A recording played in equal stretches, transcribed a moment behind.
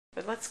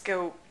But let's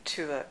go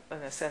to in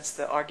a sense,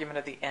 the argument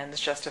of the ends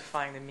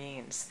justifying the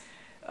means.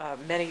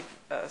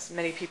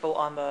 Many people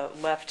on the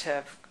left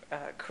have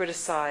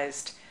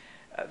criticized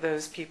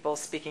those people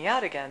speaking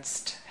out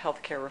against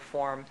healthcare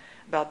reform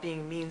about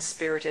being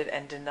mean-spirited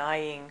and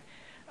denying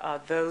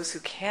those who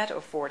can't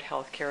afford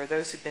healthcare,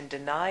 those who've been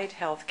denied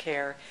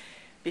healthcare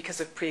because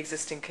of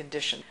pre-existing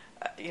conditions.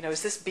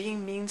 Is this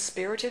being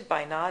mean-spirited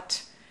by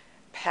not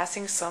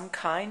passing some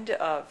kind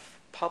of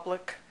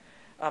public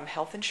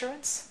health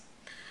insurance?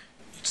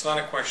 It's not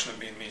a question of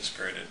being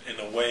mean-spirited. In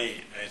a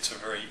way, it's a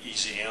very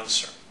easy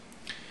answer.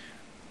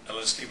 Now,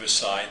 let's leave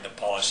aside the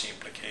policy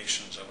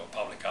implications of a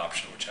public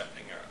option, which I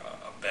think are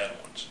bad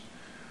ones.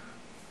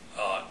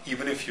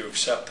 Even if you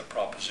accept the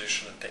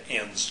proposition that the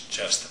ends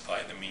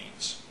justify the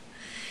means,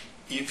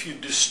 if you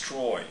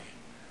destroy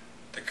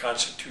the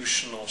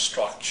constitutional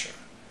structure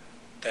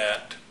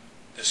that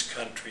this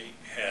country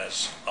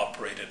has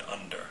operated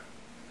under,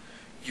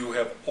 you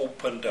have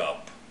opened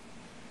up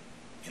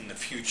in the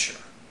future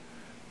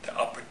the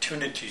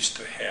opportunities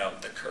to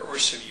have the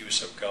coercive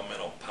use of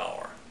governmental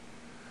power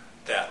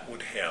that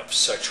would have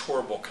such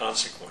horrible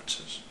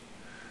consequences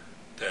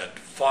that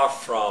far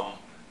from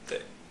the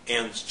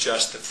ends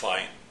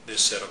justifying this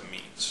set of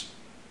means,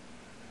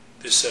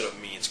 this set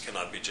of means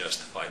cannot be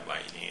justified by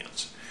any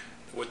ends.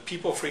 What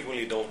people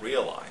frequently don't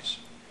realize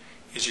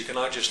is you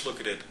cannot just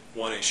look at it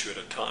one issue at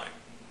a time.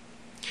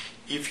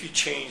 If you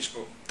change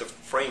the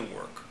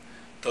framework,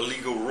 the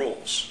legal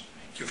rules,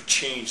 you've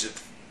changed it,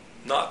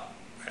 not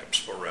perhaps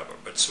forever,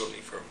 but certainly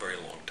for a very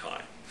long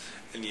time.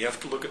 And you have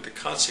to look at the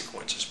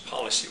consequences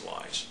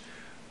policy-wise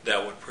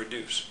that would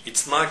produce.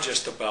 It's not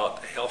just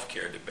about the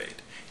healthcare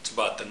debate. It's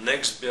about the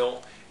next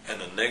bill and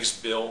the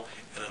next bill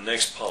and the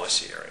next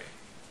policy area.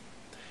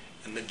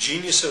 And the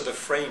genius of the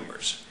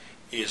framers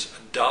is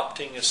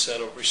adopting a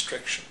set of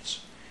restrictions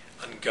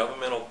on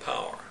governmental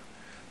power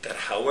that,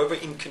 however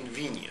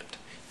inconvenient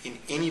in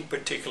any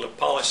particular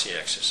policy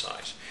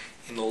exercise,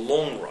 in the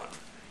long run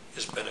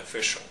is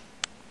beneficial.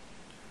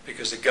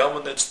 Because the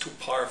government that's too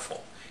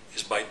powerful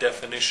is by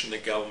definition the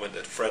government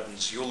that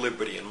threatens your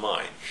liberty and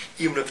mine,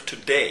 even if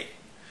today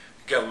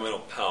governmental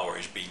power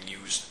is being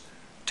used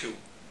to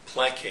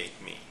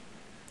placate me,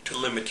 to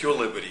limit your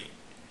liberty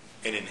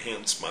and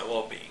enhance my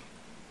well-being.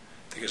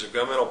 Because if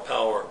governmental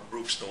power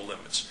brooks no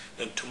limits,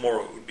 then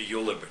tomorrow it would be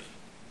your liberty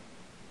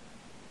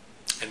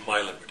and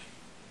my liberty.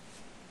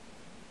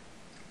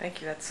 Thank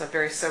you. That's a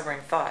very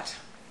sobering thought.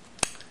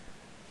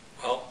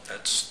 Well,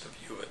 that's the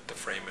view that the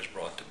framers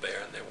brought to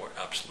bear, and they were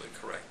absolutely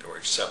correct. They were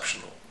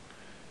exceptional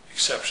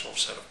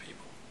set of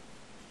people.